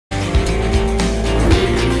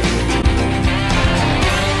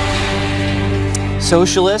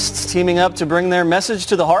Socialists teaming up to bring their message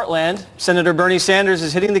to the heartland. Senator Bernie Sanders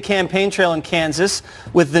is hitting the campaign trail in Kansas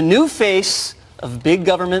with the new face of big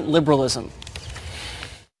government liberalism.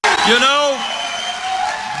 You know,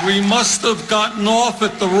 we must have gotten off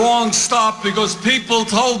at the wrong stop because people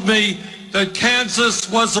told me that Kansas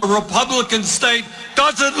was a Republican state.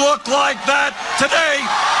 Doesn't look like that today.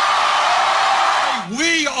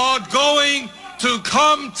 We are going to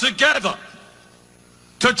come together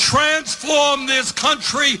to transform this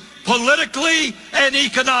country politically and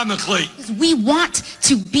economically. We want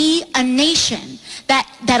to be a nation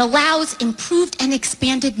that allows improved and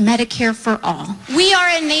expanded Medicare for all. We are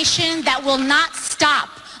a nation that will not stop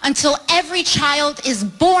until every child is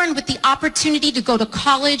born with the opportunity to go to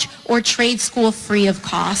college or trade school free of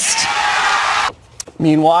cost.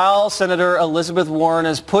 Meanwhile, Senator Elizabeth Warren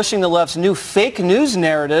is pushing the left's new fake news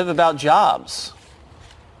narrative about jobs.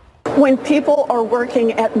 When people are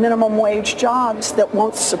working at minimum wage jobs that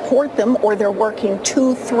won't support them, or they're working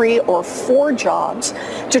 2, 3, or 4 jobs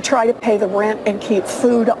to try to pay the rent and keep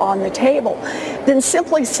food on the table, then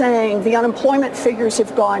simply saying the unemployment figures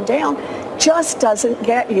have gone down just doesn't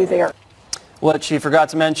get you there. What she forgot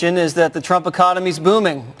to mention is that the Trump economy is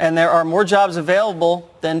booming and there are more jobs available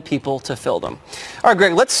than people to fill them. All right,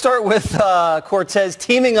 Greg, let's start with Cortez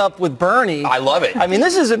teaming up with Bernie. I love it. I mean,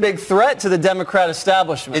 this is a big threat to the Democrat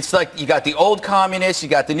establishment. It's like you got the old communists, you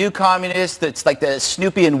got the new communists. It's like the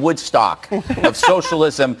Snoopy and Woodstock of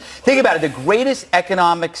socialism. Think about it. The greatest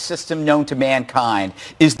economic system known to mankind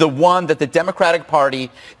is the one that the Democratic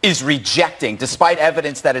Party is rejecting, despite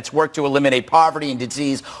evidence that it's worked to eliminate poverty and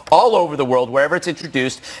disease all over the world, wherever it's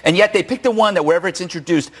introduced. And yet they pick the one that, wherever it's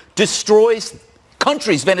introduced, destroys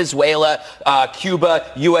countries, Venezuela,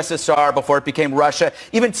 Cuba, USSR before it became Russia,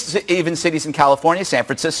 even cities in California, San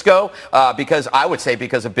Francisco, because I would say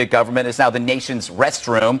because of big government is now the nation's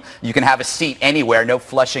restroom. You can have a seat anywhere, no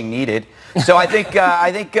flushing needed. So I think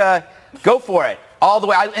go for it all the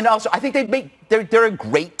way. And also I think they're a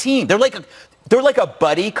great team. They're like a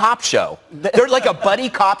buddy cop show. They're like a buddy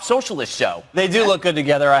cop socialist show. They do look good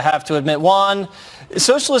together, I have to admit. Juan,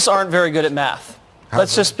 socialists aren't very good at math.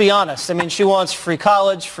 Let's just be honest. I mean, she wants free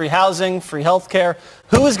college, free housing, free health care.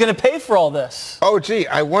 Who is going to pay for all this? Oh, gee,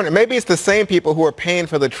 I wonder. Maybe it's the same people who are paying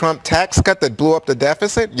for the Trump tax cut that blew up the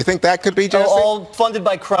deficit. You think that could be, Jesse? All funded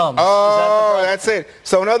by crumbs. Oh, that's it.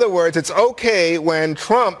 So in other words, it's okay when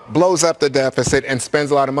Trump blows up the deficit and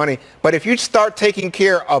spends a lot of money. But if you start taking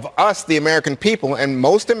care of us, the American people, and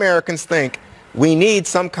most Americans think we need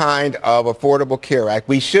some kind of Affordable Care Act,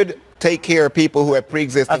 we should take care of people who have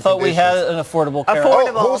pre-existing conditions. I thought we had an Affordable Care Act.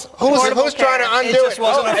 Who's trying to undo it? It just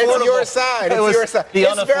wasn't affordable. It's your side. It's your side.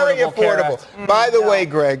 It's very affordable. By the way,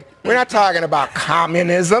 Greg, we're not talking about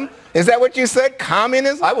communism. Is that what you said?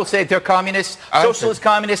 Communism? I will say they're communists, socialist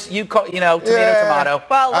communists. You call, tomato, tomato.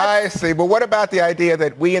 Well, I see. But what about the idea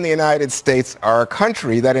that we in the United States are a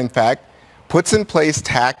country that, in fact, puts in place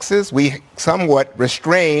taxes? We somewhat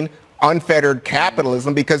restrain unfettered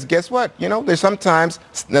capitalism, because guess what? There's sometimes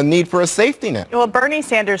the need for a safety net. Well, Bernie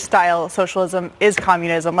Sanders style socialism is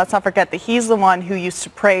communism. Let's not forget that he's the one who used to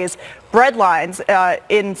praise bread lines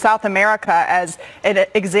in South America as an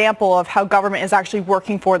example of how government is actually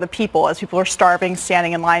working for the people, as people are starving,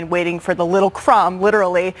 standing in line, waiting for the little crumb,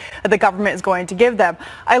 literally, that the government is going to give them.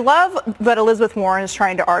 I love that Elizabeth Warren is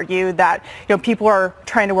trying to argue that people are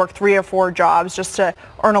trying to work 3 or 4 jobs just to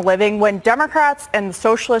earn a living, when Democrats and the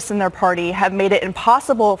socialists in their party have made it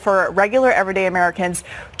impossible for regular everyday Americans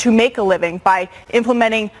to make a living by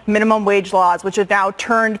implementing minimum wage laws, which have now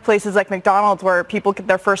turned places like McDonald's, where people get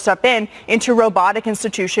their first step in, into robotic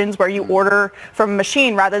institutions where you order from a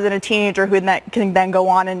machine rather than a teenager who can then go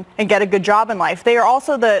on and get a good job in life. They are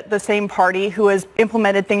also the same party who has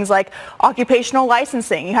implemented things like occupational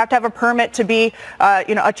licensing. You have to have a permit to be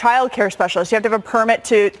a child care specialist. You have to have a permit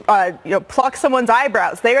to pluck someone's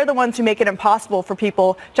eyebrows. They are the ones who make it impossible for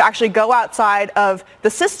people to actually go outside of the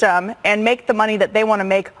system and make the money that they want to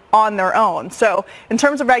make on their own. So in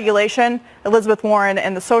terms of regulation, Elizabeth Warren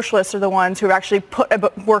and the socialists are the ones who actually put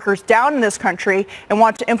workers down in this country and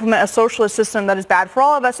want to implement a socialist system that is bad for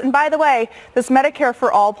all of us. And by the way, this Medicare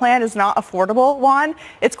for All plan is not affordable, Juan.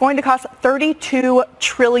 It's going to cost $32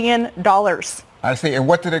 trillion. I see. And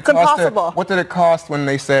what did it It's cost? impossible. What did it cost when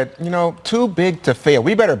they said, too big to fail?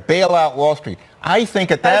 We better bail out Wall Street. I think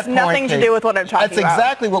at that point, has nothing to do with what I'm talking about. That's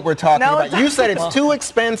exactly what we're talking about. You said it's too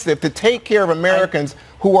expensive to take care of Americans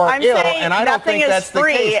who are ill, and I don't think that's the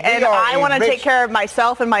case. And I want to take care of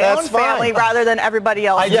myself and my own family rather than everybody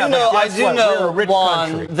else. I do know,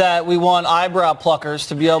 Juan, that we want eyebrow pluckers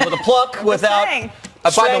to be able to pluck without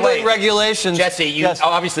By the way, regulations. Jesse, you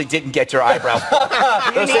obviously didn't get your eyebrows.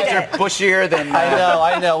 Those things are bushier than.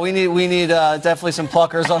 I know. We need definitely some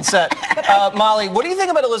pluckers on set. Molly, what do you think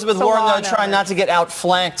about Elizabeth Warren though trying not to get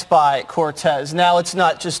outflanked by Cortez? Now it's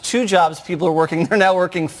not just 2 jobs people are working; they're now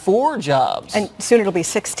working 4 jobs. And soon it'll be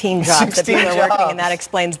 16 jobs that people are working, and that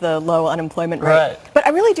explains the low unemployment rate. Right. But I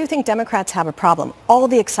really do think Democrats have a problem. All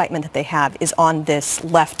the excitement that they have is on this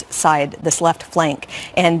left side, this left flank,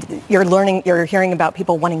 and you're hearing about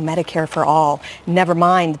people wanting Medicare for all. Never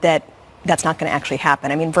mind that that's not going to actually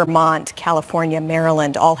happen. I mean, Vermont, California,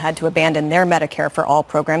 Maryland all had to abandon their Medicare for all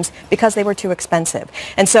programs because they were too expensive.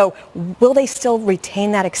 And so will they still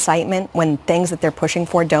retain that excitement when things that they're pushing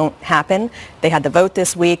for don't happen? They had the vote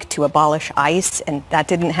this week to abolish ICE, and that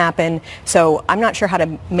didn't happen. So I'm not sure how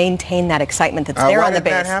to maintain that excitement that's there on the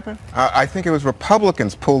base. Why did that happen? I think it was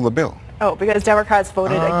Republicans pulled the bill. Oh, because Democrats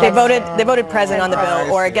voted against They voted president on the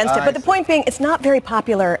bill or against it. But the point being, it's not very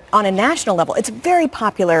popular on a national level. It's very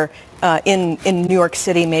popular in New York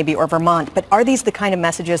City maybe or Vermont. But are these the kind of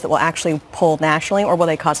messages that will actually pull nationally, or will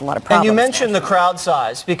they cause a lot of problems? And you mentioned the crowd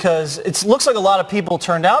size, because it looks like a lot of people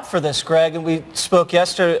turned out for this, Greg. And we spoke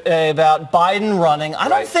yesterday about Biden running. I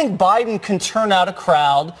don't think Biden can turn out a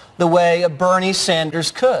crowd the way a Bernie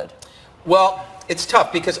Sanders could. Well, it's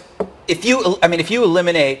tough because if you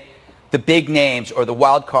eliminate the big names or the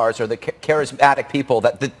wild cards or the charismatic people,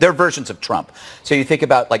 they're versions of Trump. So you think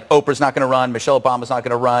about like Oprah's not going to run, Michelle Obama's not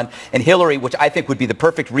going to run, and Hillary, which I think would be the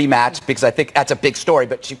perfect rematch because I think that's a big story,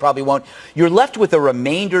 but she probably won't. You're left with a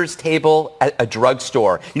remainders table at a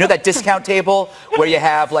drugstore. You know that discount table where you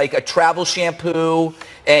have like a travel shampoo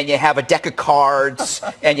and you have a deck of cards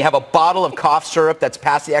and you have a bottle of cough syrup that's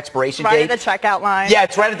past the expiration date. Right at the checkout line. Yeah,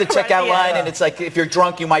 it's right at the checkout line, and it's like if you're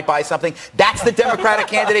drunk, you might buy something. That's the Democratic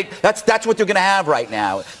candidate. That's what they're going to have right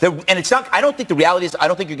now. And it's not. I don't think the reality is. I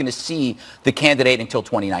don't think you're going to see the candidate until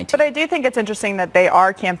 2019. But I do think it's interesting that they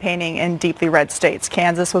are campaigning in deeply red states.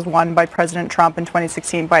 Kansas was won by President Trump in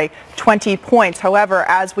 2016 by 20 points. However,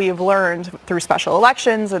 as we have learned through special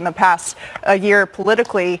elections in the past year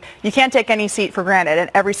politically, you can't take any seat for granted, and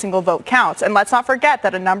every single vote counts. And let's not forget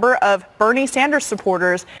that a number of Bernie Sanders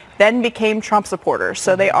supporters then became Trump supporters.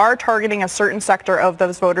 So they are targeting a certain sector of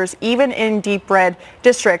those voters, even in deep red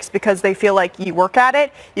districts, because they feel like you work at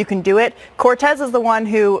it, you can do it. Cortez is the one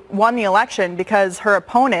who won the election because her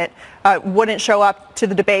opponent wouldn't show up to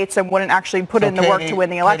the debates and wouldn't actually put in the work to win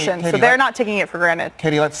the election. So they're not taking it for granted.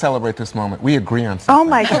 Katie, let's celebrate this moment. We agree on something. Oh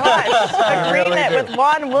my gosh. Agreement with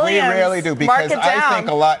Juan Williams. We really do, because I think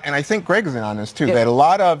a lot, and I think Greg's in on this too, that a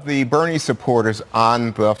lot of the Bernie supporters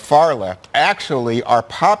on the far left actually are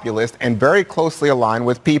populist and very closely aligned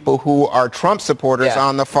with people who are Trump supporters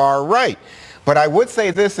on the far right. But I would say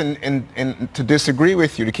this, and to disagree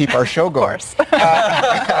with you, to keep our show going. Of course.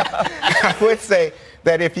 I would say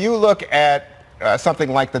that if you look at something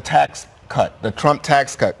like the tax cut, the Trump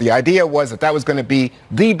tax cut, the idea was that was going to be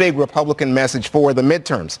the big Republican message for the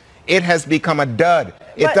midterms. It has become a dud.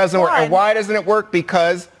 It doesn't work. And why doesn't it work?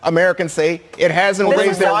 Because Americans say it hasn't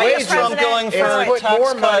raised their wages. Trump going for put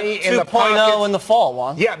more money in the 2.0 in the fall,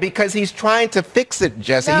 Juan. Yeah, because he's trying to fix it,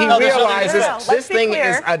 Jesse. He realizes this thing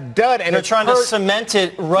is a dud, and they're trying to cement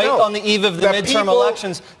it on the eve of the midterm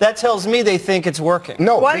elections. That tells me they think it's working.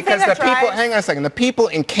 No, because the people, hang on a second, the people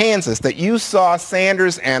in Kansas that you saw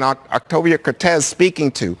Sanders and Ocasio-Cortez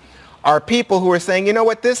speaking to are people who are saying, you know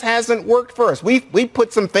what, this hasn't worked for us. We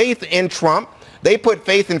put some faith in Trump. They put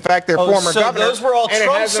faith, in fact, their former governor. Those were all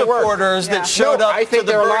Trump supporters that showed up. I think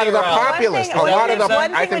there are a lot of the populists.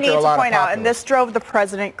 One thing we need to point out, and this drove the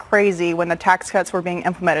president crazy when the tax cuts were being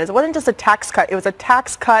implemented, is it wasn't just a tax cut. It was a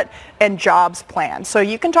tax cut and jobs plan. So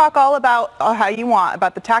you can talk all about how you want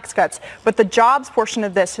about the tax cuts, but the jobs portion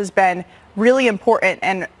of this has been really important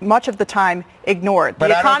and much of the time ignored.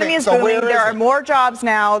 The economy is booming. There are more jobs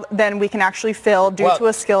now than we can actually fill due to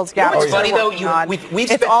a skills gap. It's funny though,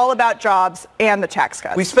 it's all about jobs and the tax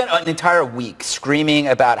cuts. We spent an entire week screaming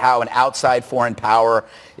about how an outside foreign power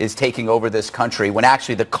is taking over this country, when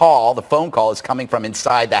actually the phone call is coming from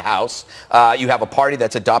inside the House. You have a party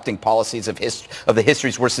that's adopting policies of the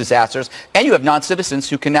history's worst disasters, and you have non-citizens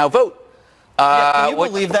who can now vote. Can you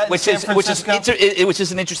believe that in San Francisco? Which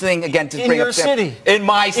is an interesting thing, again, to bring up. In your city. In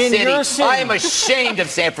my city. In your city. I am ashamed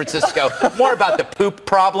of San Francisco. More about the poop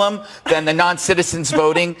problem than the non-citizens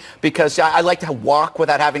voting, because I like to walk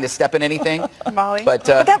without having to step in anything. Molly? But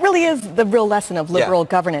that really is the real lesson of liberal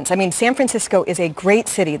governance. I mean, San Francisco is a great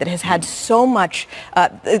city that has had so much.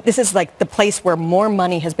 This is like the place where more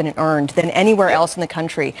money has been earned than anywhere else in the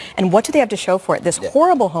country. And what do they have to show for it? This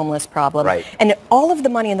horrible homeless problem. And all of the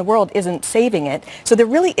money in the world isn't saving it. So there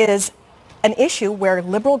really is an issue where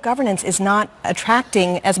liberal governance is not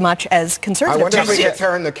attracting as much as conservative. I wonder if we could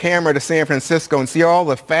turn the camera to San Francisco and see all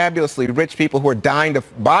the fabulously rich people who are dying to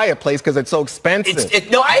buy a place because it's so expensive.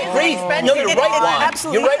 No, I agree. No, you're right, Juan.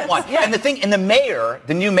 Absolutely. You're right, Juan. Yeah. And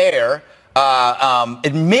the new mayor,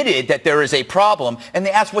 admitted that there is a problem, and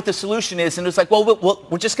they asked what the solution is, and it was like, well,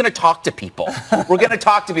 we're just going to talk to people. We're going to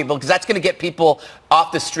talk to people because that's going to get people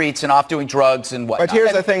off the streets and off doing drugs and whatnot. But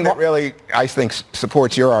here's the thing that really, I think,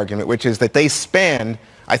 supports your argument, which is that they spend,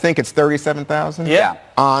 I think it's $37,000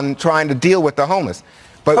 on trying to deal with the homeless.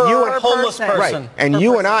 But homeless person. Right. And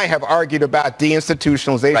you and I have argued about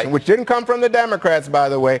deinstitutionalization, which didn't come from the Democrats, by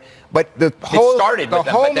the way. But the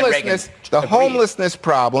homelessness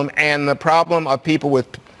problem and the problem of people with,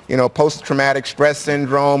 post-traumatic stress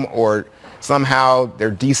syndrome, or somehow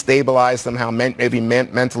they're destabilized, somehow maybe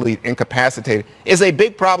mentally incapacitated, is a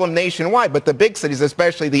big problem nationwide. But the big cities,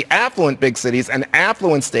 especially the affluent big cities and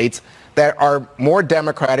affluent states, that are more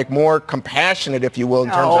democratic, more compassionate, if you will, in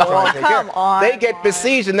terms of trying to take care. They get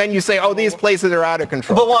besieged, and then you say, oh, these places are out of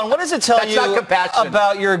control. But Juan, what does it tell you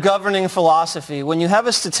about your governing philosophy when you have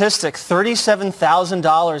a statistic,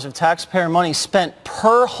 $37,000 of taxpayer money spent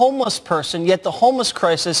per homeless person, yet the homeless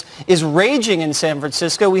crisis is raging in San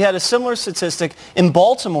Francisco? We had a similar statistic in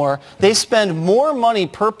Baltimore. They spend more money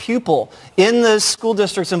per pupil in the school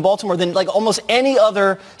districts in Baltimore than like almost any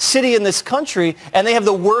other city in this country, and they have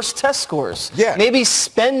the worst test scores. Yeah. Maybe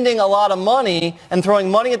spending a lot of money and throwing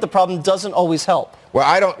money at the problem doesn't always help.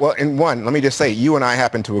 Well, let me just say, you and I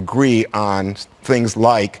happen to agree on things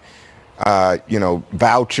like,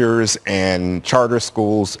 vouchers and charter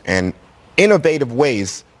schools and innovative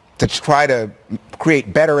ways to try to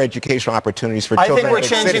create better educational opportunities for children. I think we're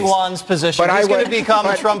changing Juan's position. He's going to become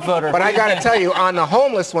a Trump voter. But I got to tell you, on the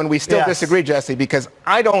homeless one, we still disagree, Jesse, because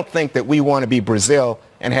I don't think that we want to be Brazil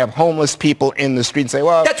and have homeless people in the street and say,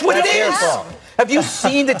 well, that's what it is. Have you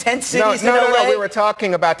seen the tent cities in LA? No, we were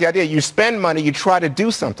talking about the idea. You spend money, you try to do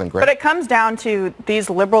something great. But it comes down to these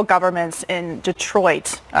liberal governments in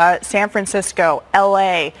Detroit, San Francisco,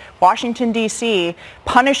 LA, Washington, D.C.,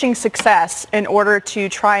 punishing success in order to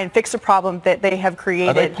try and fix a problem that they have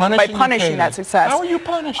created by punishing that success. How are you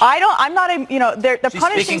punished? I'm not, they're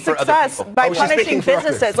punishing success by punishing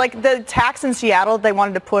businesses. Like the tax in Seattle they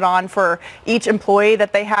wanted to put on for each employee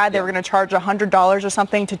that they had, they were going to charge $100 or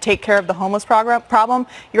something to take care of the homeless problem.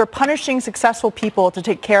 You're punishing successful people to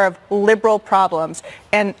take care of liberal problems.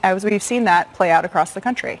 And as we've seen that play out across the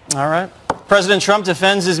country. All right. President Trump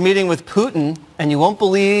defends his meeting with Putin, and you won't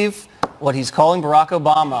believe what he's calling Barack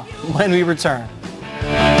Obama when we return.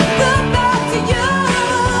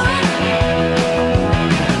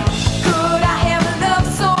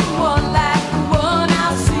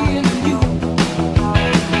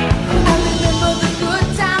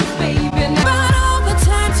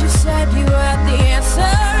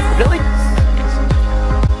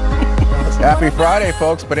 Happy Friday,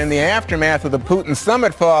 folks, but in the aftermath of the Putin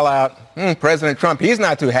summit fallout, President Trump, he's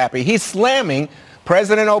not too happy. He's slamming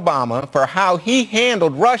President Obama for how he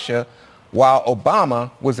handled Russia while Obama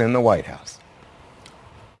was in the White House.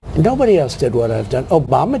 Nobody else did what I've done.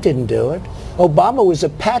 Obama didn't do it. Obama was a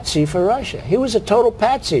patsy for Russia. He was a total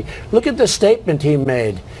patsy. Look at the statement he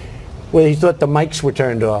made where he thought the mics were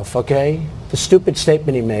turned off, okay? The stupid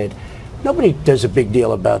statement he made. Nobody does a big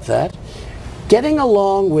deal about that. Getting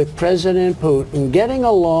along with President Putin, getting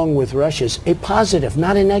along with Russia is a positive,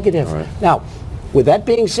 not a negative. Right. Now, with that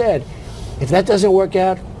being said, if that doesn't work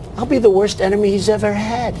out, I'll be the worst enemy he's ever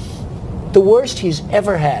had. The worst he's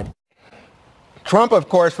ever had. Trump, of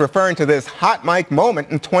course, referring to this hot mic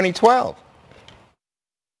moment in 2012.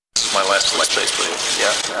 This is my last election, basically.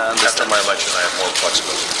 Yeah. After my election, I have more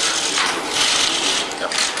flexibility.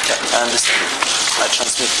 Yeah. I understand. I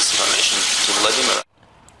transmit this information to Vladimir.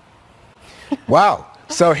 Wow.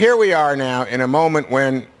 So here we are now in a moment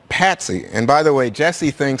when Patsy, and by the way,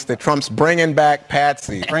 Jesse thinks that Trump's bringing back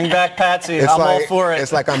Patsy. Bring back Patsy. I'm all for it.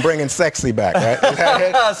 It's like I'm bringing sexy back, right? Is that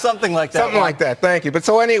it? Something like that. Something like that. Thank you. But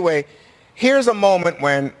so anyway, here's a moment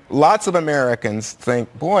when lots of Americans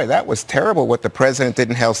think, boy, that was terrible what the president did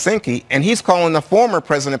in Helsinki, and he's calling the former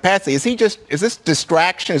president Patsy. Is this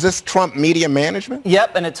distraction? Is this Trump media management?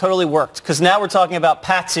 Yep, and it totally worked, because now we're talking about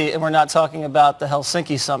Patsy and we're not talking about the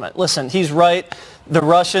Helsinki summit. Listen, he's right. The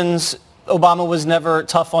Russians, Obama was never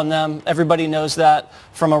tough on them. Everybody knows that.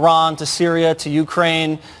 From Iran to Syria to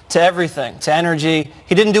Ukraine to everything, to energy.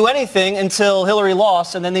 He didn't do anything until Hillary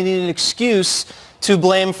lost, and then they needed an excuse to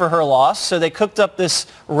blame for her loss. So they cooked up this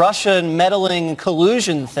Russian meddling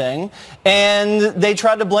collusion thing, and they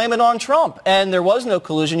tried to blame it on Trump. And there was no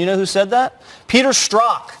collusion. You know who said that? Peter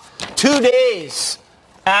Strzok. 2 days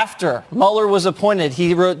after Mueller was appointed,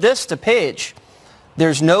 he wrote this to Page: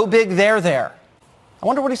 "There's no big there." I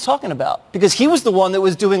wonder what he's talking about, because he was the one that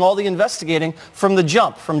was doing all the investigating from the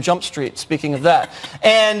jump, from Jump Street, speaking of that.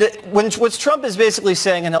 And what Trump is basically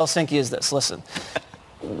saying in Helsinki is this: listen,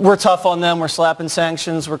 we're tough on them, we're slapping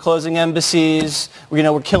sanctions, we're closing embassies,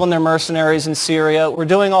 we're killing their mercenaries in Syria, we're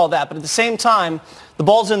doing all that, but at the same time, the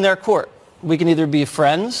ball's in their court. We can either be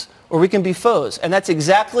friends or we can be foes. And that's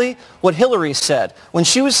exactly what Hillary said. When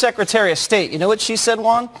she was Secretary of State, you know what she said,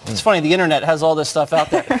 Juan? It's funny, the internet has all this stuff out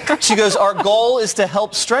there. She goes, "Our goal is to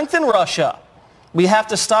help strengthen Russia. We have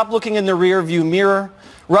to stop looking in the rearview mirror.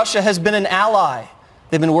 Russia has been an ally.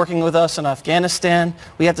 They've been working with us in Afghanistan.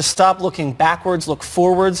 We have to stop looking backwards, look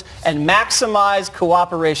forwards, and maximize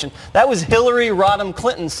cooperation." That was Hillary Rodham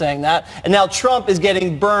Clinton saying that. And now Trump is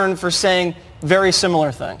getting burned for saying very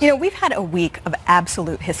similar things. We've had a week of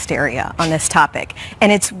absolute hysteria on this topic,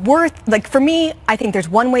 and it's worth, for me, I think there's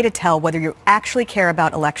one way to tell whether you actually care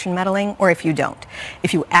about election meddling or if you don't.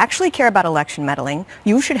 If you actually care about election meddling,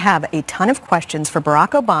 you should have a ton of questions for Barack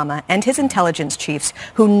Obama and his intelligence chiefs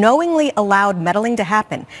who knowingly allowed meddling to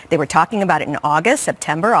happen. They were talking about it in August,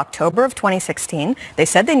 September, October of 2016. They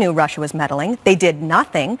said they knew Russia was meddling. They did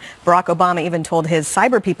nothing. Barack Obama even told his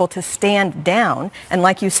cyber people to stand down. And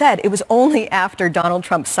like you said, it was only after Donald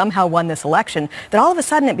Trump somehow won this election that all of a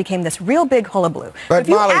sudden it became this real big hullabaloo. But if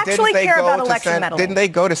you Molly, actually care about election meddling, didn't they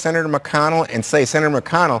go to Senator McConnell and say, Senator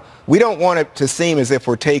McConnell, we don't want it to seem as if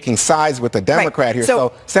we're taking sides with the Democrat here.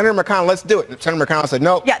 So Senator McConnell, let's do it. Senator McConnell said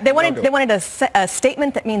no. Yeah, they wanted a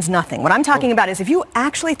statement that means nothing. What I'm talking about is if you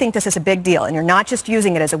actually think this is a big deal and you're not just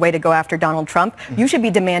using it as a way to go after Donald Trump, you should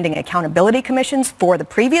be demanding accountability commissions for the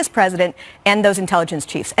previous president and those intelligence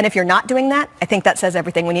chiefs. And if you're not doing that, I think that says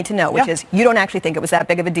everything we need to know, which is you don't actually think it was that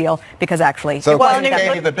big of a deal, because actually so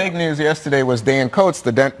the big news yesterday was Dan Coates,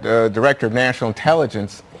 the director of national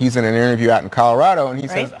intelligence. He's in an interview out in Colorado, and he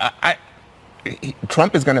says,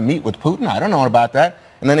 Trump is going to meet with Putin. I don't know about that.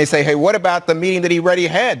 And then they say, hey, what about the meeting that he already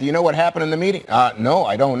had? Do you know what happened in the meeting? No,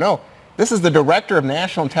 I don't know. This is the director of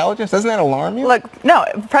national intelligence. Doesn't that alarm you? Look, no,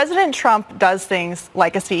 President Trump does things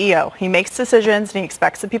like a CEO. He makes decisions, and he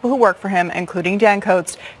expects the people who work for him, including Dan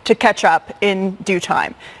Coates, to catch up in due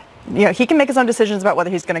time. He can make his own decisions about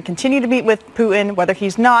whether he's going to continue to meet with Putin, whether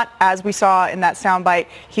he's not, as we saw in that soundbite.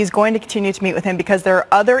 He's going to continue to meet with him because there are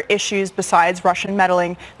other issues besides Russian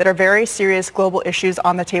meddling that are very serious global issues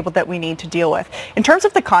on the table that we need to deal with. In terms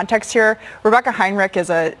of the context here, Rebecca Heinrich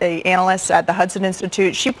is an analyst at the Hudson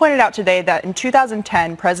Institute. She pointed out today that in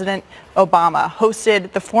 2010, President Obama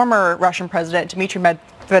hosted the former Russian president, Dmitry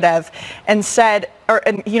Medvedev, and said,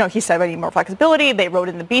 he said we need more flexibility. They rode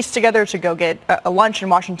in the Beast together to go get a lunch in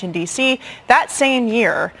Washington, D.C. That same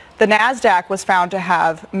year, the NASDAQ was found to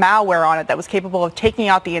have malware on it that was capable of taking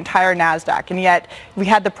out the entire NASDAQ. And yet we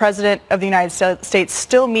had the president of the United States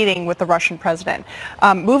still meeting with the Russian president.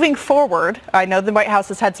 Moving forward, I know the White House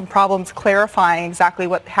has had some problems clarifying exactly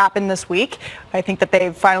what happened this week. I think that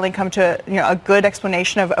they've finally come to a good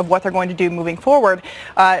explanation of what they're going to do moving forward.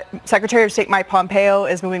 Secretary of State Mike Pompeo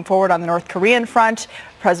is moving forward on the North Korean front.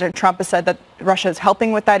 President Trump has said that Russia is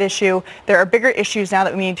helping with that issue. There are bigger issues now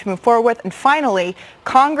that we need to move forward with. And finally,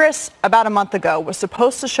 Congress, about a month ago, was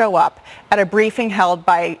supposed to show up at a briefing held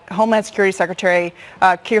by Homeland Security Secretary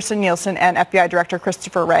Kirstjen Nielsen and FBI Director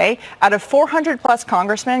Christopher Wray. Out of 400-plus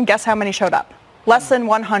congressmen, guess how many showed up? Less than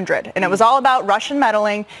 100. And it was all about Russian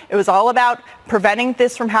meddling. It was all about preventing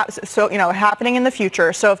this from happening in the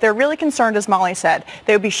future. So if they're really concerned, as Molly said,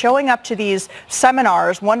 they would be showing up to these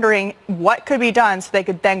seminars wondering what could be done so they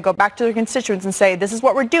could then go back to their constituents and say, this is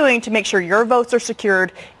what we're doing to make sure your votes are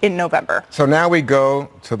secured in November. So now we go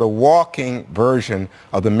to the walking version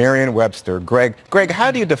of the Merriam-Webster. Greg, how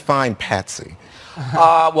do you define patsy?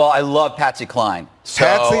 Well, I love Patsy Cline. So,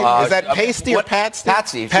 Patsy? Is that pasty or Patsy?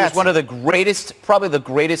 Patsy. She was one of the greatest, probably the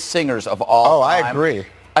greatest singers of all time. I agree.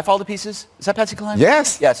 I follow the pieces? Is that Patsy Cline?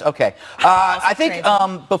 Yes. Yes, okay. I think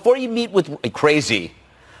before you meet with crazy,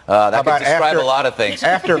 that could describe a lot of things.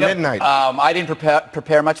 After midnight. I didn't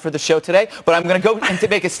prepare much for the show today, but I'm going to go and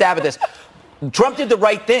make a stab at this. Trump did the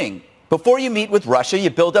right thing. Before you meet with Russia, you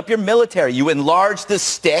build up your military. You enlarge the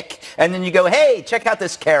stick, and then you go, hey, check out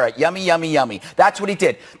this carrot. Yummy, yummy, yummy. That's what he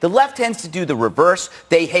did. The left tends to do the reverse.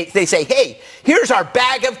 They say, hey, here's our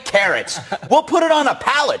bag of carrots. We'll put it on a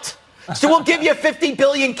pallet. So we'll give you 50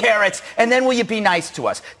 billion carrots, and then will you be nice to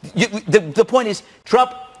us? The point is,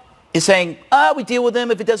 Trump is saying, we deal with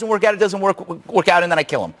him. If it doesn't work out, it doesn't work out, and then I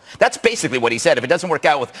kill him. That's basically what he said. If it doesn't work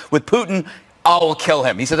out with Putin, I'll kill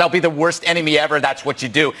him. He says, I'll be the worst enemy ever. That's what you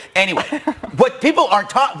do. Anyway, what people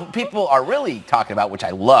are really talking about, which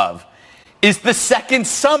I love, is the second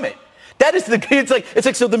summit. That is it's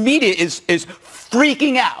like so the media is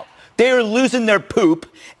freaking out. They're losing their poop.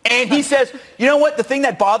 And he says, you know what? The thing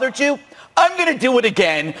that bothered you? I'm going to do it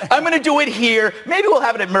again. I'm going to do it here. Maybe we'll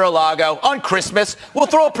have it at Mar-a-Lago on Christmas. We'll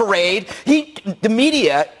throw a parade. The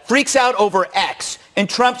media freaks out over X, and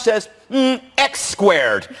Trump says, X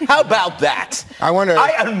squared. How about that?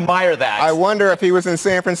 I admire that. I wonder if he was in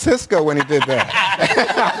San Francisco when he did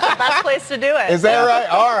that. Best place to do it. Is that right?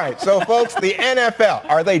 All right. So, folks, the NFL,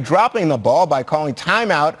 are they dropping the ball by calling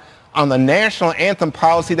timeout on the national anthem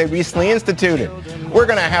policy they recently instituted? We're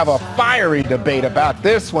going to have a fiery debate about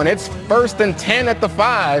this one. It's 1st and 10 at the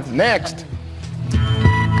 5 next.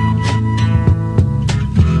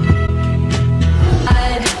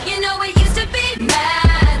 You know it used to be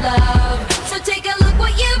mad love, so take a look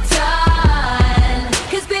what you've done,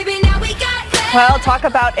 'cause baby now we got that. Well, talk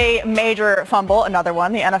about a major fumble, another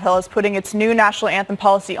one. The NFL is putting its new national anthem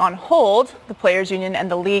policy on hold. The Players Union and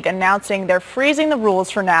the league announcing they're freezing the rules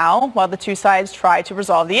for now while the two sides try to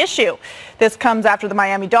resolve the issue. This comes after the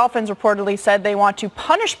Miami Dolphins reportedly said they want to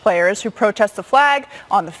punish players who protest the flag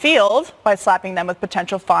on the field by slapping them with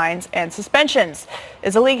potential fines and suspensions.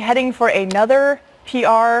 Is the league heading for another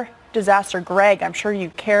PR disaster? Greg, I'm sure you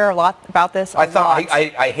care a lot about this.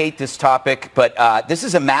 I hate this topic, but this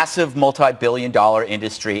is a massive multi-billion-dollar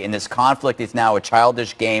industry, and this conflict is now a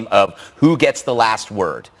childish game of who gets the last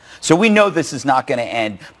word. So we know this is not going to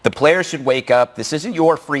end. The players should wake up. This isn't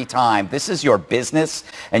your free time. This is your business,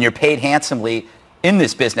 and you're paid handsomely in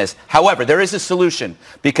this business. However, there is a solution,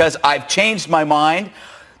 because I've changed my mind.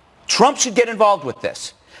 Trump should get involved with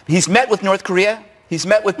this. He's met with North Korea. He's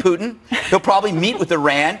met with Putin. He'll probably meet with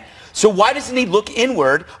Iran. So why doesn't he look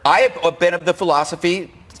inward? I have been of the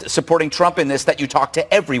philosophy, supporting Trump in this, that you talk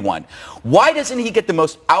to everyone. Why doesn't he get the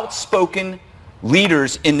most outspoken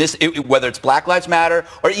leaders in this, whether it's Black Lives Matter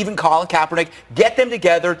or even Colin Kaepernick, get them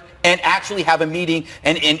together and actually have a meeting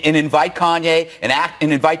and invite Kanye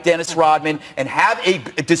and invite Dennis Rodman and have a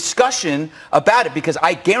discussion about it, because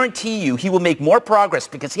I guarantee you he will make more progress,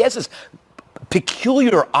 because he has this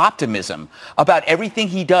peculiar optimism about everything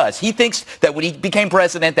he does. He thinks that when he became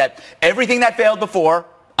president, that everything that failed before,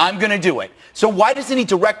 I'm going to do it. So why doesn't he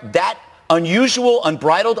direct that unusual,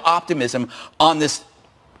 unbridled optimism on this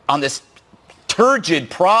turgid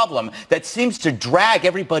problem that seems to drag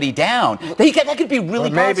everybody down? That could be really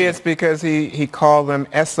maybe positive. It's because he called them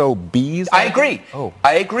SOBs. I agree. Oh.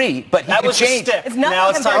 I agree. But he could change. Now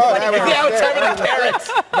it's time for the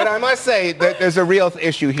carrots. But I must say that there's a real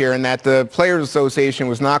issue here, in that the Players Association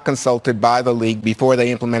was not consulted by the league before they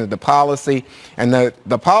implemented the policy. And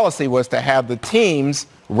the policy was to have the teams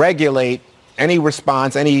regulate any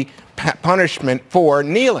response, any punishment for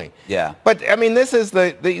kneeling. Yeah. But I mean, these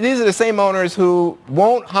are the same owners who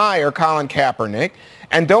won't hire Colin Kaepernick.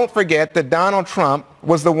 And don't forget that Donald Trump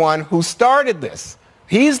was the one who started this.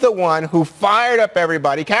 He's the one who fired up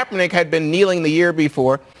everybody. Kaepernick had been kneeling the year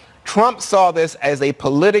before. Trump saw this as a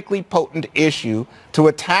politically potent issue to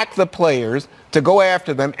attack the players, to go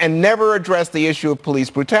after them, and never address the issue of police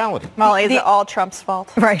brutality. Molly, is it all Trump's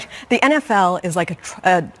fault? Right. The NFL is like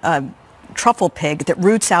a truffle pig that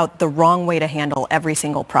roots out the wrong way to handle every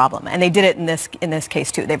single problem. And they did it in this case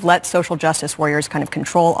too. They've let social justice warriors kind of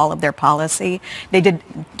control all of their policy.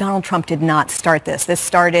 Donald Trump did not start this. This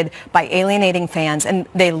started by alienating fans, and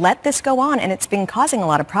they let this go on, and it's been causing a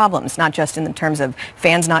lot of problems, not just in the terms of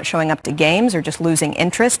fans not showing up to games or just losing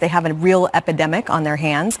interest. They have a real epidemic on their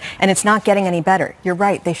hands, and it's not getting any better. You're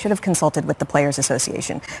right. They should have consulted with the Players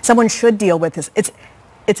Association. Someone should deal with this.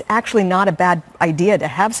 It's actually not a bad idea to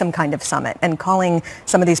have some kind of summit, and calling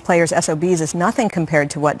some of these players SOBs is nothing compared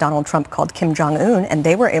to what Donald Trump called Kim Jong-un, and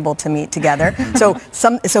they were able to meet together.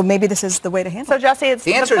 So maybe this is the way to handle it. So Jesse,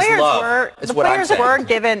 the answer is love. The players were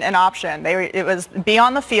given an option. It was be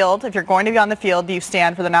on the field. If you're going to be on the field, you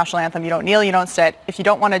stand for the national anthem. You don't kneel, you don't sit. If you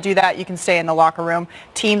don't want to do that, you can stay in the locker room.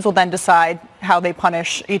 Teams will then decide how they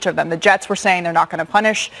punish each of them. The Jets were saying they're not going to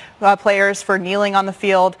punish players for kneeling on the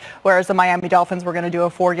field, whereas the Miami Dolphins were going to do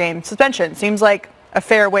a 4-game suspension. Seems like a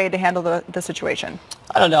fair way to handle the situation.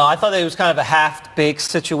 I don't know. I thought it was kind of a half-baked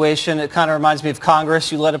situation. It kind of reminds me of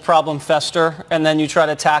Congress. You let a problem fester, and then you try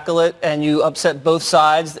to tackle it, and you upset both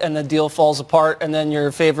sides, and the deal falls apart, and then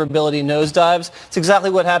your favorability nosedives. It's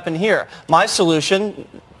exactly what happened here. My solution,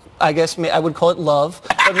 I guess I would call it love,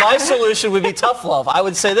 but my solution would be tough love. I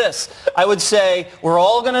would say this. I would say we're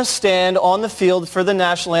all going to stand on the field for the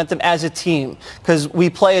national anthem as a team, because we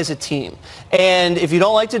play as a team. And if you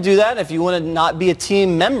don't like to do that, if you want to not be a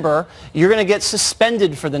team member, you're going to get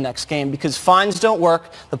suspended for the next game, because fines don't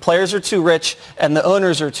work, the players are too rich, and the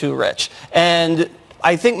owners are too rich. And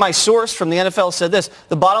I think my source from the NFL said this: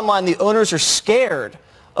 the bottom line, the owners are scared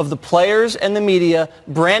of the players and the media,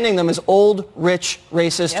 branding them as old, rich,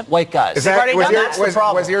 racist white guys. Is that,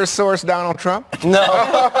 was your source Donald Trump? No.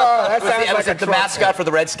 That sounds like was that the mascot for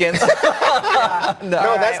the Redskins? No,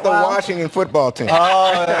 that's the Washington football team.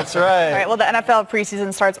 Oh, that's right. All right, well, the NFL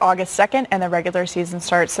preseason starts August 2nd, and the regular season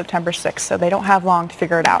starts September 6th, so they don't have long to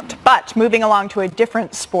figure it out. But moving along to a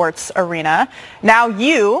different sports arena, now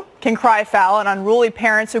you can cry foul on unruly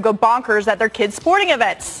parents who go bonkers at their kids' sporting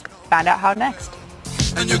events. Find out how next.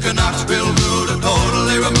 And you can act real rude and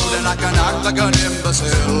totally removed, and I can act like an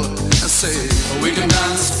imbecile and say, we can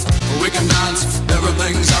dance,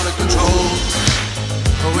 everything's out of control.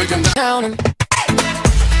 We can down.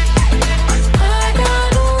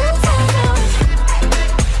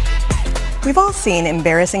 We've all seen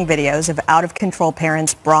embarrassing videos of out-of-control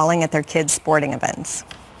parents brawling at their kids' sporting events.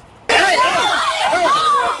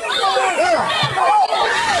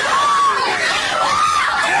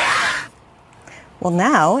 Well,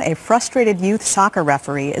 now, a frustrated youth soccer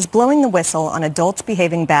referee is blowing the whistle on adults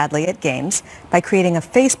behaving badly at games by creating a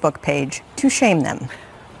Facebook page to shame them.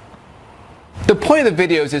 The point of the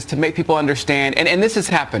videos is to make people understand, and this has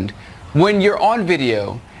happened, when you're on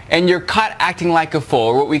video and you're caught acting like a fool,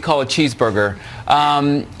 or what we call a cheeseburger,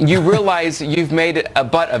 you realize you've made a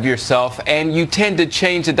butt of yourself, and you tend to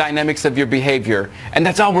change the dynamics of your behavior. And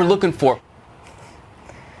that's all we're looking for.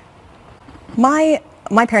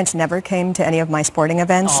 My parents never came to any of my sporting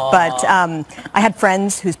events, but I had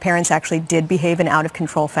friends whose parents actually did behave in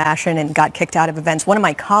out-of-control fashion and got kicked out of events. One of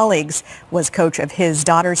my colleagues was coach of his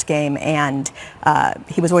daughter's game, and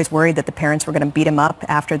he was always worried that the parents were going to beat him up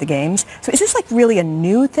after the games. So is this like really a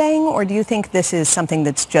new thing, or do you think this is something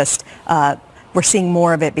that's just we're seeing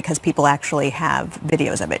more of it because people actually have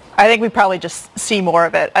videos of it? I think we probably just see more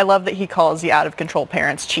of it. I love that he calls the out-of-control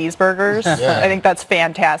parents cheeseburgers. I think that's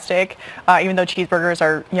fantastic, even though cheeseburgers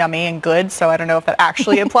are yummy and good, so I don't know if that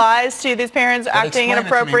actually applies to these parents acting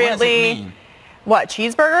inappropriately. What,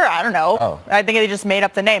 cheeseburger? I don't know. Oh. I think they just made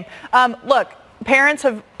up the name. Look, parents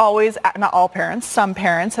have always, not all parents, some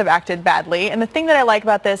parents have acted badly. And the thing that I like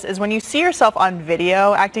about this is when you see yourself on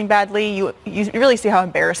video acting badly, you really see how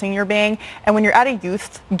embarrassing you're being. And when you're at a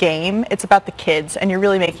youth game, it's about the kids, and you're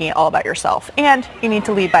really making it all about yourself. And you need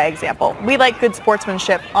to lead by example. We like good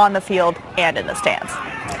sportsmanship on the field and in the stands.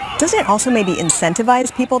 Doesn't it also maybe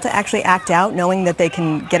incentivize people to actually act out, knowing that they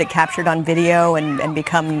can get it captured on video and they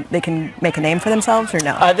can make a name for themselves, or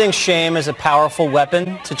no? I think shame is a powerful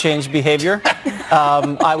weapon to change behavior.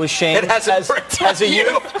 I was shamed as a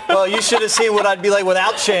youth. Well, you should have seen what I'd be like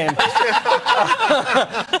without shame.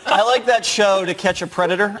 I like that show, To Catch a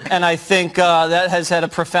Predator, and I think that has had a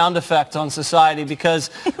profound effect on society,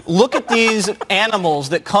 because look at these animals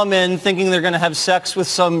that come in thinking they're going to have sex with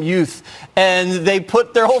some youth, and they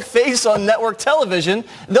put their whole face on network television.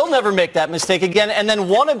 They'll never make that mistake again, and then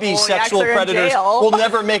wannabe sexual predators will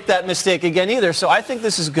never make that mistake again either. So I think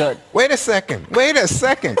this is good. Wait a second.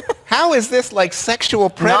 How is this like sexual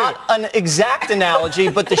predator? Not an exact analogy,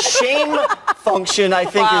 but the shame function, I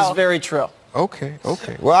think, is very true. Okay.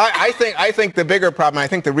 Well, I think the bigger problem, I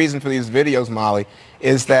think the reason for these videos, Molly,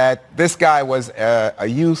 is that this guy was a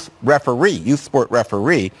youth sport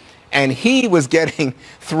referee, and he was getting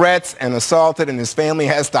threats and assaulted, and his family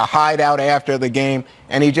has to hide out after the game,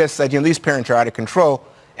 and he just said, these parents are out of control,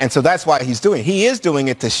 and so that's why he is doing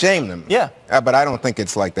it to shame them. Yeah. But I don't think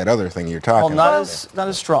it's like that other thing you're talking about. Not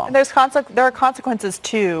as strong. There are consequences,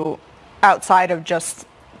 too, outside of just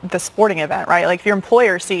the sporting event, right? Like if your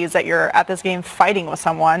employer sees that you're at this game fighting with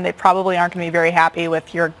someone, they probably aren't going to be very happy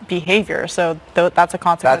with your behavior. So that's a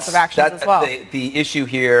consequence of actions as well. The issue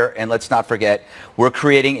here, and let's not forget, we're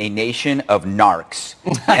creating a nation of narcs,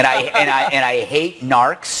 and I hate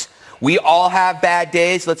narcs. We all have bad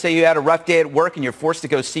days. Let's say you had a rough day at work and you're forced to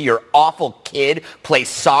go see your awful kid play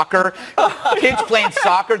soccer. Kids playing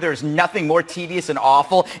soccer, there's nothing more tedious and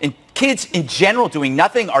awful. And kids in general doing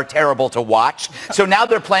nothing are terrible to watch. So now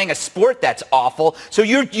they're playing a sport that's awful. So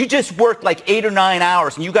you just worked like 8 or 9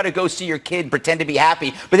 hours, and you got to go see your kid and pretend to be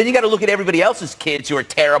happy. But then you got to look at everybody else's kids who are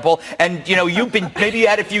terrible. And maybe you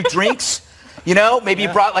had a few drinks. Maybe you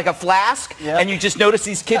brought like a flask, and you just notice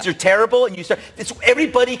these kids are terrible, and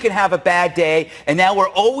everybody can have a bad day, and now we're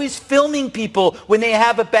always filming people when they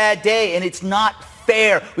have a bad day, and it's not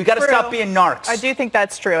fair. We got to stop being narcs. I do think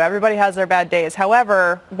that's true. Everybody has their bad days.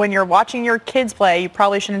 However, when you're watching your kids play, you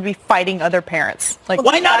probably shouldn't be fighting other parents. Like,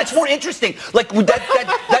 why not? It's more interesting. Like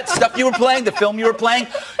that stuff you were playing, the film you were playing.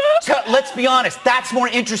 Let's be honest. That's more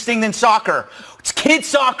interesting than soccer. Kid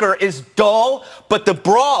soccer is dull, but the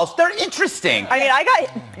brawls, they're interesting. I mean, I got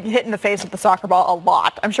hit in the face with the soccer ball a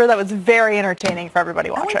lot. I'm sure that was very entertaining for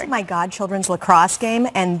everybody watching. I went to my godchildren's lacrosse game,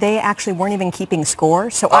 and they actually weren't even keeping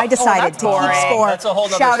score, so I decided to keep score, that's a whole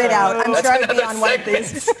shout it segment. out. I'm That's sure I'd be another on one of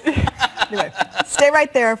segment. these. Anyway, stay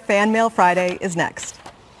right there. Fan Mail Friday is next.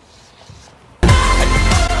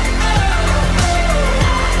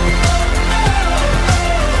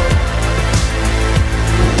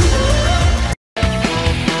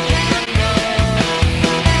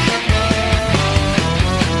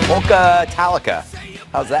 Metallica.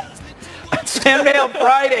 How's that? Fan Mail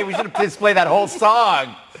Friday. We should have displayed that whole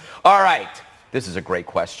song. All right. This is a great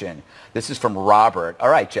question. This is from Robert. All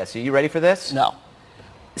right, Jesse, you ready for this? No.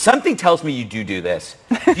 Something tells me you do this.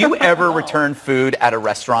 Do you ever return food at a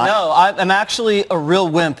restaurant? No, I'm actually a real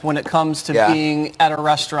wimp when it comes to being at a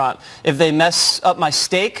restaurant. If they mess up my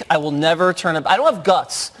steak, I will never turn it. I don't have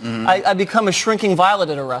guts. I become a shrinking violet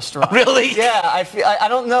at a restaurant. Really? Yeah, I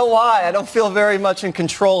don't know why. I don't feel very much in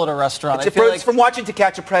control at a restaurant. It's from watching To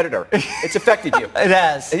Catch a Predator. It's affected you. It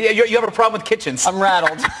has. You have a problem with kitchens. I'm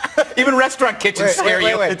rattled. Even restaurant kitchens scare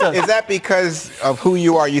you. Wait. Is that because of who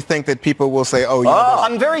you are? You think that people will say, "Oh,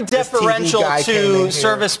 I'm very deferential to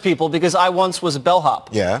service people because I once was a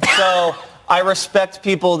bellhop. Yeah. So I respect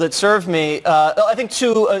people that serve me. I think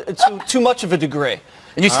too much of a degree.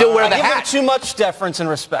 And you still wear the I give them hat. too much deference and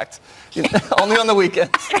respect. Only on the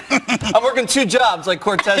weekends. I'm working 2 jobs, like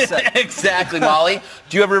Cortez said. Exactly, Molly.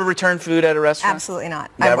 Do you ever return food at a restaurant? Absolutely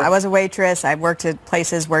not. I was a waitress. I've worked at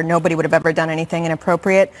places where nobody would have ever done anything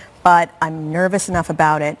inappropriate, but I'm nervous enough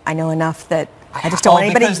about it. I know enough that I just don't want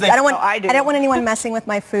anybody. I don't want anyone messing with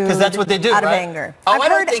my food. Because that's what they do, out of right? anger. Oh,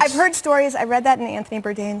 I've heard stories. I read that in Anthony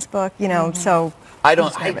Bourdain's book. You know, so I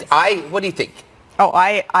don't. What do you think? Oh,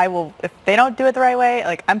 I will, if they don't do it the right way,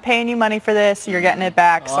 like, I'm paying you money for this, you're getting it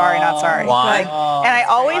back, sorry, not sorry. Why? Like, and I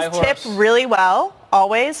always tip really well,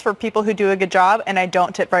 always, for people who do a good job, and I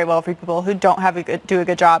don't tip very well for people who don't do a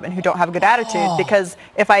good job and who don't have a good attitude, because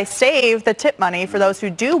if I save the tip money for those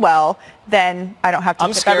who do well, then I don't have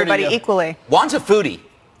to tip everybody equally. Juan's a foodie.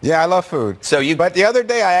 Yeah, I love food. But the other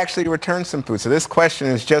day I actually returned some food. So this question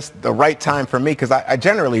is just the right time for me because I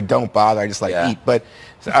generally don't bother. I just like eat. But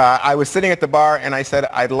I was sitting at the bar and I said,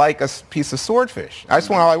 I'd like a piece of swordfish. I just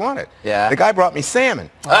want all I wanted. Yeah. The guy brought me salmon.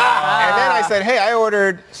 And then I said, hey, I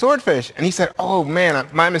ordered swordfish. And he said, oh, man,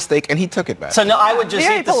 my mistake. And he took it back. So no, I would just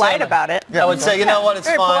eat the polite salmon. about it. I would say, you know what, it's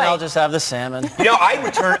Very fine. polite. I'll just have the salmon. You know,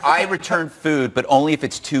 I return food, but only if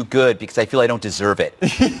it's too good because I feel I don't deserve it.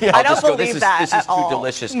 I don't believe that This is at too all.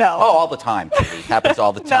 delicious. No. Oh, all the time. It happens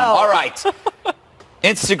all the time. No. All right.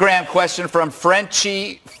 Instagram question from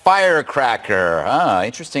Frenchie Firecracker.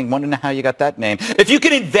 Interesting. Want to know how you got that name. If you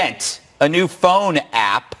could invent a new phone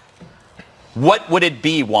app, what would it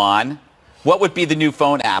be, Juan? What would be the new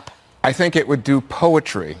phone app? I think it would do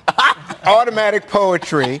poetry. Automatic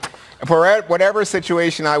poetry for whatever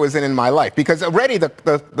situation I was in my life. Because already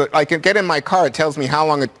I can get in my car, it tells me how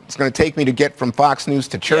long it's going to take me to get from Fox News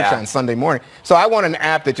to church on Sunday morning. So I want an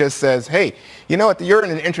app that just says, hey, you know what, you're in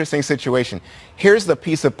an interesting situation. Here's the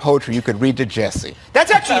piece of poetry you could read to Jesse. That's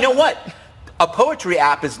actually, you know what? A poetry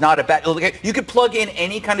app is not a bad... You could plug in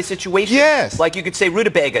any kind of situation. Yes. Like you could say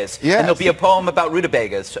rutabagas, and there'll be a poem about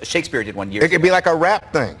rutabagas. Shakespeare did one year It could be like a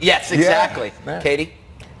rap thing. Yes, exactly. Yeah. Katie?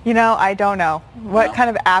 You know, I don't know. What kind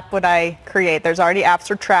of app would I create? There's already apps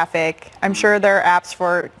for traffic. I'm sure there are apps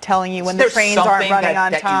for telling you when the trains aren't running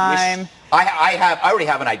on time. I already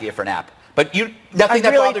have an idea for an app. But nothing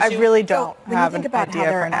that bothers you? I really don't when have you think an about idea how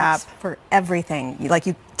there for are an apps app. for everything,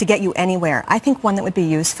 to get you anywhere. I think one that would be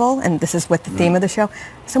useful, and this is with the theme of the show,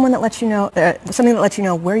 something that lets you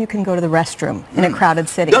know where you can go to the restroom in a crowded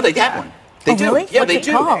city. No, they have one. They do. Really? Yeah, What's they it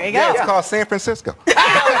do. called? There you go. Yeah, it's called San Francisco.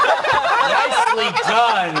 Nicely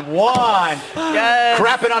done, Juan. Yes.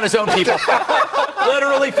 Crapping on his own people.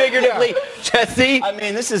 Literally, figuratively. Jesse? I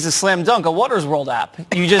mean, this is a slam dunk, a Waters World app.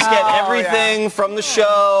 You just get everything from the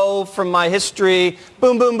show, from my history.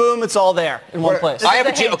 Boom, boom, boom. It's all there in one place. So I have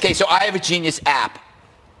a genius app.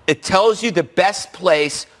 It tells you the best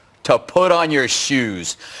place to put on your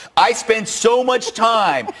shoes. I spend so much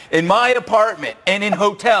time in my apartment and in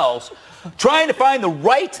hotels trying to find the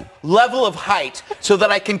right level of height so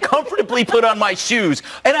that I can comfortably put on my shoes.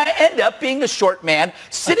 And I end up being a short man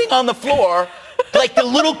sitting on the floor like the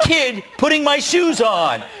little kid putting my shoes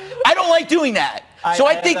on. I don't like doing that. So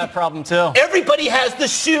I think have that problem too. Everybody has the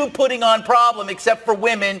shoe putting on problem except for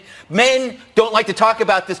women. Men don't like to talk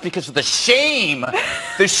about this because of the shame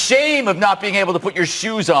of not being able to put your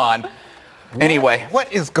shoes on. Anyway.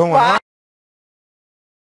 What is going on?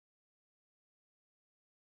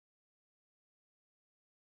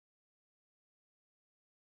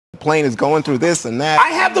 plane is going through this and that. I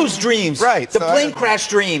have those dreams. Right. The plane crash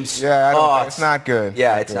dreams. Yeah, it's not good.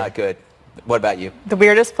 Yeah, it's not good. What about you? The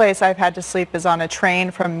weirdest place I've had to sleep is on a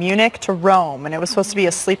train from Munich to Rome, and it was supposed to be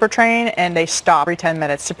a sleeper train, and they stop every 10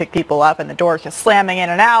 minutes to pick people up, and the door just slamming in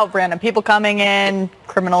and out, random people coming in,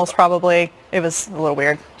 criminals probably. It was a little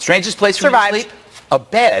weird. Strangest place for you to sleep? A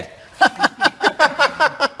bed.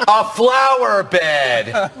 A flower bed.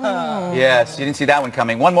 Yes, you didn't see that one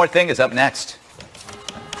coming. One More Thing is up next.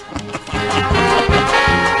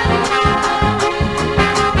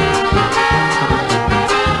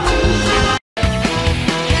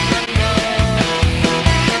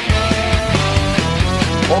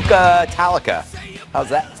 Metallica. How's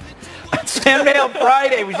that? Fan Mail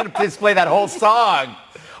Friday. We should have displayed that whole song.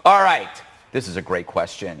 All right. This is a great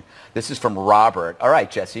question. This is from Robert. All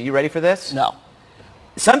right, Jesse, you ready for this? No.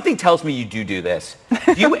 Something tells me you do this.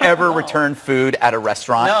 Do you ever return food at a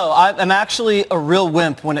restaurant? No, I'm actually a real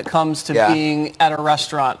wimp when it comes to being at a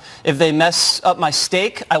restaurant. If they mess up my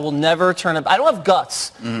steak, I will never turn it. I don't have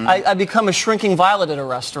guts. I become a shrinking violet at a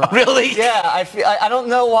restaurant. Really? Yeah, I don't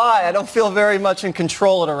know why. I don't feel very much in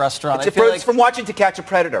control at a restaurant. It's from watching To Catch a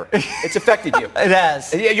Predator. It's affected you. It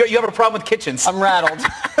has. You have a problem with kitchens. I'm rattled.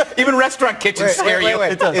 Even restaurant kitchens scare you.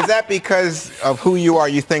 Wait. Is that because of who you are?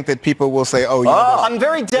 You think that people will say, "Oh, I'm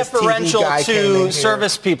very deferential to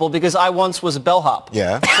service people because I once was a bellhop.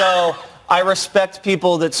 Yeah. So I respect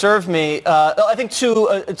people that serve me. I think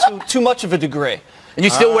too much of a degree. And you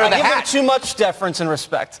still wear the hat. I give them too much deference and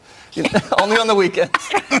respect. Only on the weekends.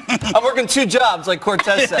 I'm working 2 jobs, like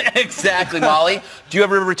Cortez said. Exactly, Molly. Do you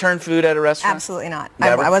ever return food at a restaurant? Absolutely not.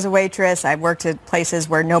 I was a waitress. I've worked at places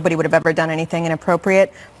where nobody would have ever done anything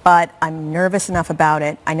inappropriate, but I'm nervous enough about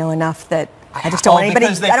it. I know enough that I just don't want anybody.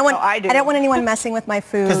 I don't want anyone messing with my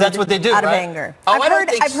food. Because that's what they do, out of right? anger.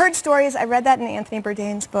 I've heard stories. I read that in Anthony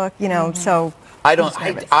Bourdain's book. You know, so I don't.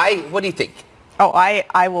 What do you think? Oh,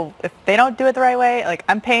 I will. If they don't do it the right way, like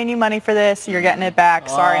I'm paying you money for this, you're getting it back.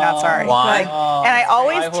 Sorry, not sorry. Why? And I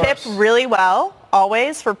always tip really well.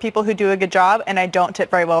 Always for people who do a good job, and I don't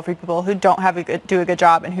tip very well for people who don't do a good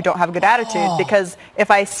job and who don't have a good attitude. Because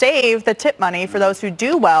if I save the tip money for those who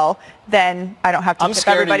do well, then I don't have to tip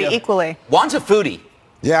everybody equally. Juan's a foodie.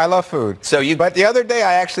 Yeah, I love food. But the other day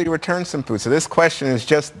I actually returned some food. So this question is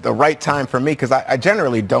just the right time for me because I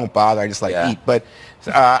generally don't bother. I just eat. But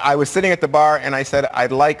I was sitting at the bar and I said,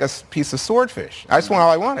 I'd like a piece of swordfish. I just want all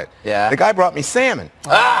I wanted. Yeah. The guy brought me salmon.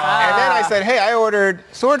 And then I said, hey, I ordered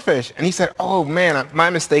swordfish. And he said, oh, man, my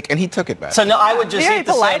mistake. And he took it back. So no, I would just eat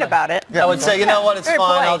the polite salmon. about it. I would say, you know what, it's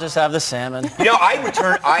fine. I'll just have the salmon. You know,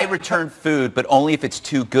 I return food, but only if it's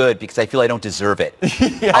too good because I feel I don't deserve it.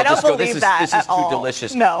 I don't believe that This is too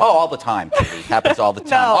delicious. No. Oh, all the time. It happens all the time.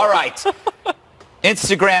 No. All right.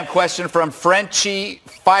 Instagram question from Frenchie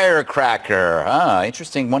Firecracker.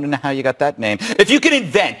 Interesting. Want to know how you got that name. If you could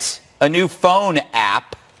invent a new phone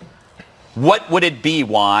app, what would it be,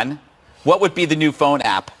 Juan? What would be the new phone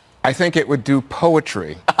app? I think it would do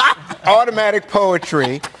poetry. Automatic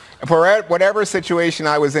poetry for whatever situation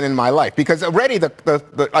I was in my life. Because already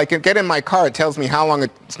I can get in my car, it tells me how long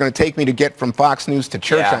it's going to take me to get from Fox News to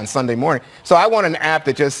church on Sunday morning. So I want an app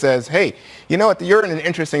that just says, hey, you know what, you're in an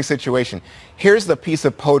interesting situation. Here's the piece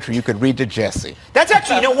of poetry you could read to Jesse. That's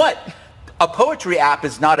actually, you know what? A poetry app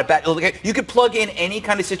is not a bad... You could plug in any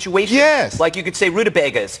kind of situation. Yes. Like you could say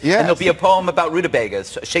rutabagas, and there'll be a poem about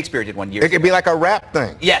rutabagas. Shakespeare did one year. It could be like a rap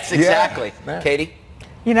thing. Yes, exactly. Yeah. Katie?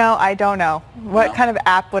 You know, I don't know. What kind of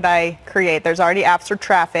app would I create? There's already apps for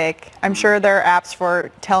traffic. I'm sure there are apps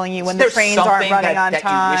for telling you when the trains aren't running on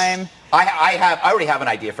time. I already have an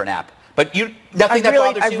idea for an app. But nothing that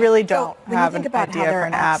bothers you? I really don't have an idea for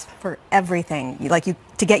an app. For everything,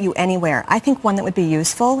 to get you anywhere. I think one that would be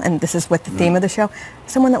useful, and this is with the theme of the show,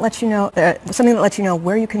 something that lets you know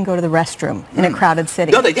where you can go to the restroom in a crowded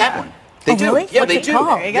city. No, they have one. They do. Really? Yeah, What's they it do.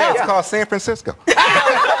 called? There you go. Yeah, it's called San Francisco.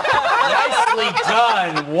 Nicely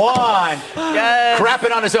done, Juan. Yes.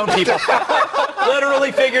 Crapping on his own people.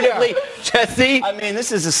 Literally, figuratively. Jesse? I mean,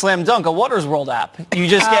 this is a slam dunk, a Waters World app. You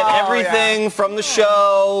just get everything from the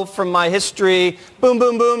show, from my history. Boom,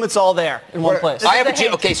 boom, boom. It's all there in one place. So I have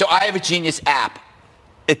a genius app.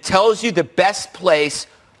 It tells you the best place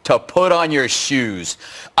to put on your shoes.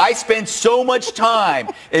 I spend so much time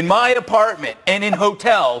in my apartment and in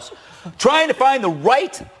hotels trying to find the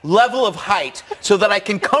right level of height so that I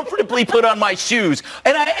can comfortably put on my shoes.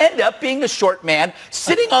 And I end up being a short man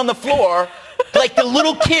sitting on the floor like the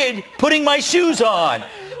little kid putting my shoes on.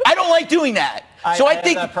 I don't like doing that. So I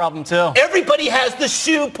think have that problem too. Everybody has the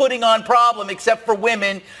shoe putting on problem except for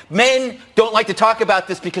women. Men don't like to talk about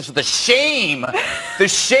this because of the shame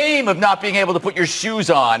of not being able to put your shoes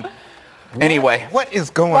on. Anyway. What is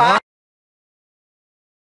going on?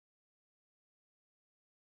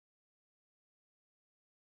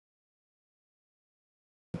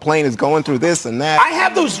 Plane is going through this and that. I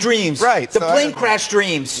have those dreams. Right. The plane crash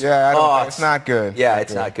dreams. Yeah, it's not good. Yeah,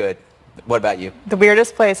 it's not good. What about you? The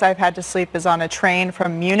weirdest place I've had to sleep is on a train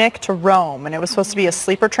from Munich to Rome, and it was supposed to be a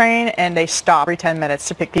sleeper train, and they stop every 10 minutes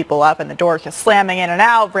to pick people up, and the door just slamming in and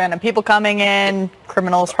out, random people coming in,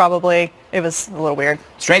 criminals probably. It was a little weird.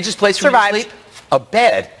 Strangest place for you to sleep? A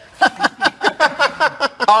bed.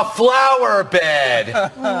 A flower bed.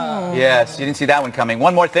 Yes, you didn't see that one coming.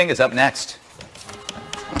 One More Thing is up next.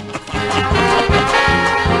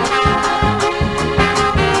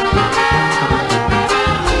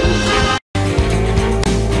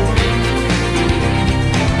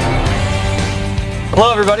 Hello,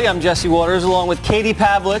 everybody. I'm Jesse Waters, along with Katie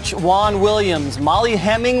Pavlich, Juan Williams, Molly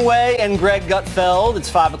Hemingway, and Greg Gutfeld. It's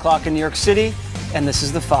 5 o'clock in New York City, and this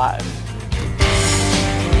is The Five.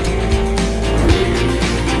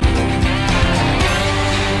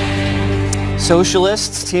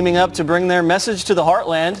 Socialists teaming up to bring their message to the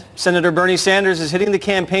heartland. Senator Bernie Sanders is hitting the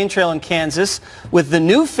campaign trail in Kansas with the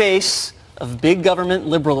new face of big government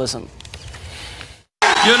liberalism.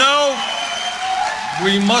 You know,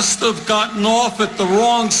 we must have gotten off at the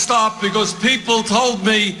wrong stop because people told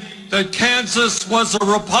me that Kansas was a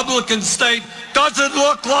Republican state. Doesn't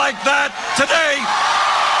look like that today.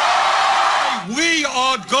 We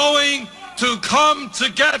are going to come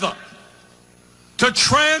together to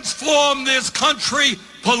transform this country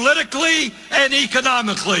politically and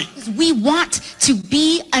economically. We want to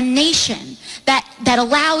be a nation that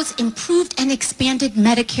allows improved and expanded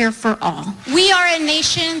Medicare for all. We are a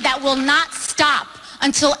nation that will not stop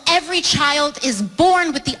until every child is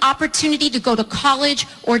born with the opportunity to go to college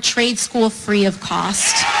or trade school free of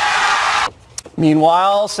cost.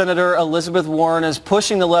 Meanwhile, Senator Elizabeth Warren is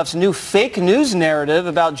pushing the left's new fake news narrative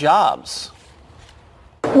about jobs.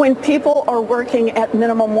 When people are working at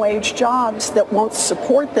minimum wage jobs that won't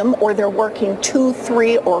support them, or they're working 2,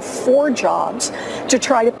 3, or 4 jobs to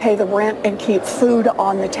try to pay the rent and keep food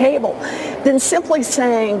on the table, then simply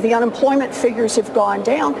saying the unemployment figures have gone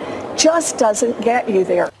down just doesn't get you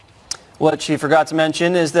there. What she forgot to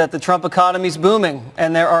mention is that the Trump economy is booming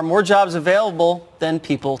and there are more jobs available than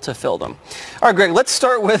people to fill them. All right, Greg, let's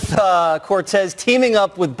start with Cortez teaming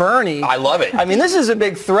up with Bernie. I love it. I mean, this is a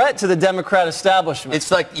big threat to the Democrat establishment.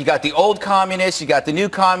 It's like you got the old communists, you got the new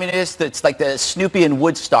communists. It's like the Snoopy and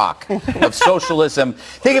Woodstock of socialism.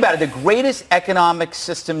 Think about it. The greatest economic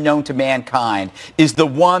system known to mankind is the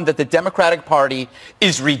one that the Democratic Party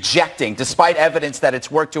is rejecting, despite evidence that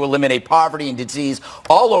it's worked to eliminate poverty and disease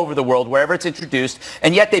all over the world, wherever it's introduced.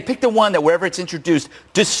 And yet they pick the one that, wherever it's introduced,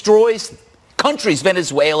 destroys countries,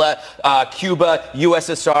 Venezuela, Cuba,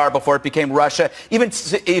 USSR before it became Russia, even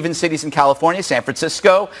cities in California, San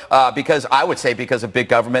Francisco, because I would say because of big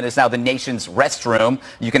government is now the nation's restroom.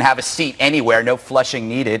 You can have a seat anywhere, no flushing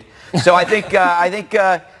needed. So I think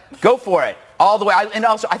go for it all the way. And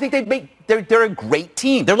also I think they're a great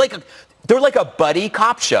team. They're like a buddy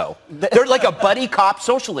cop show. They're like a buddy cop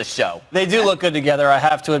socialist show. They do look good together, I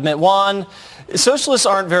have to admit. Juan, socialists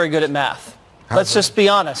aren't very good at math. Let's just be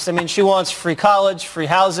honest. I mean, she wants free college, free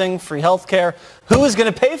housing, free health care. Who is going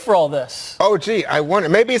to pay for all this? Oh, gee, I wonder.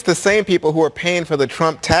 Maybe it's the same people who are paying for the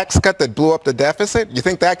Trump tax cut that blew up the deficit. You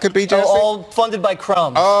think that could be, Jesse? All funded by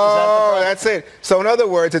crumbs. Oh, that's it. So in other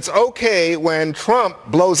words, it's okay when Trump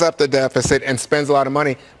blows up the deficit and spends a lot of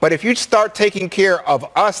money. But if you start taking care of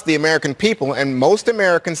us, the American people, and most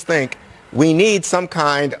Americans think we need some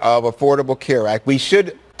kind of Affordable Care Act. We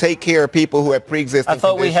should take care of people who have pre-existing conditions. I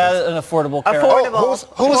thought we had an Affordable Care Act.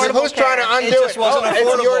 Who's trying to undo it?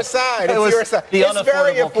 It's your side. It's your side. It's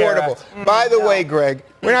very affordable. By the way, Greg,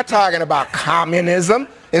 we're not talking about communism.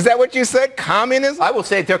 Is that what you said? Communism? I will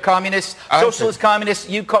say they're communists, socialist communists.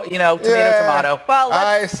 You call, tomato. Well,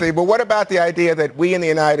 I see. But what about the idea that we in the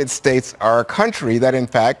United States are a country that, in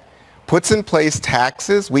fact, puts in place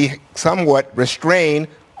taxes? We somewhat restrain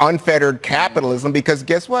unfettered capitalism because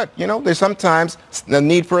guess what? There's sometimes the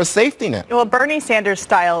need for a safety net. Well, Bernie Sanders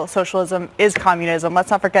style socialism is communism. Let's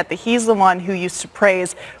not forget that he's the one who used to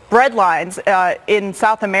praise bread lines in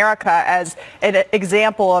South America as an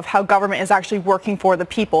example of how government is actually working for the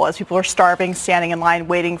people, as people are starving, standing in line,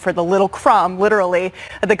 waiting for the little crumb, literally,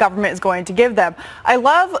 that the government is going to give them. I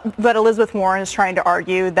love that Elizabeth Warren is trying to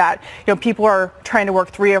argue that people are trying to work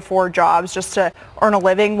 3 or 4 jobs just to earn a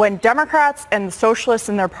living, when Democrats and socialists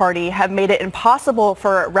in their party have made it impossible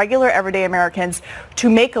for regular everyday Americans to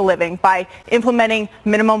make a living by implementing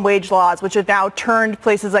minimum wage laws, which have now turned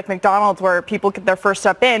places like McDonald's, where people get their first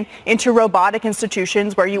step in, into robotic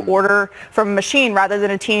institutions where you order from a machine rather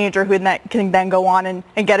than a teenager who can then go on and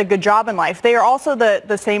get a good job in life. They are also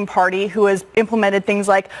the same party who has implemented things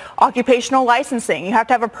like occupational licensing. You have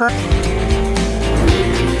to have a permit.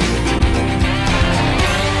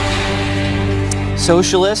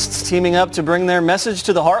 Socialists teaming up to bring their message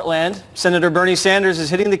to the heartland. Senator Bernie Sanders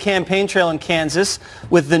is hitting the campaign trail in Kansas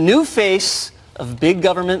with the new face of big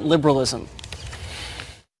government liberalism.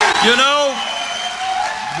 You know,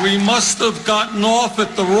 we must have gotten off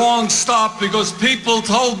at the wrong stop because people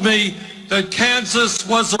told me that Kansas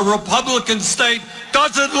was a Republican state.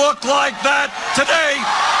 Doesn't look like that today.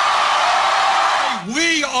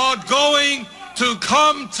 We are going to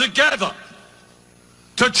come together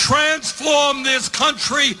to transform this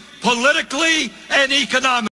country politically and economically.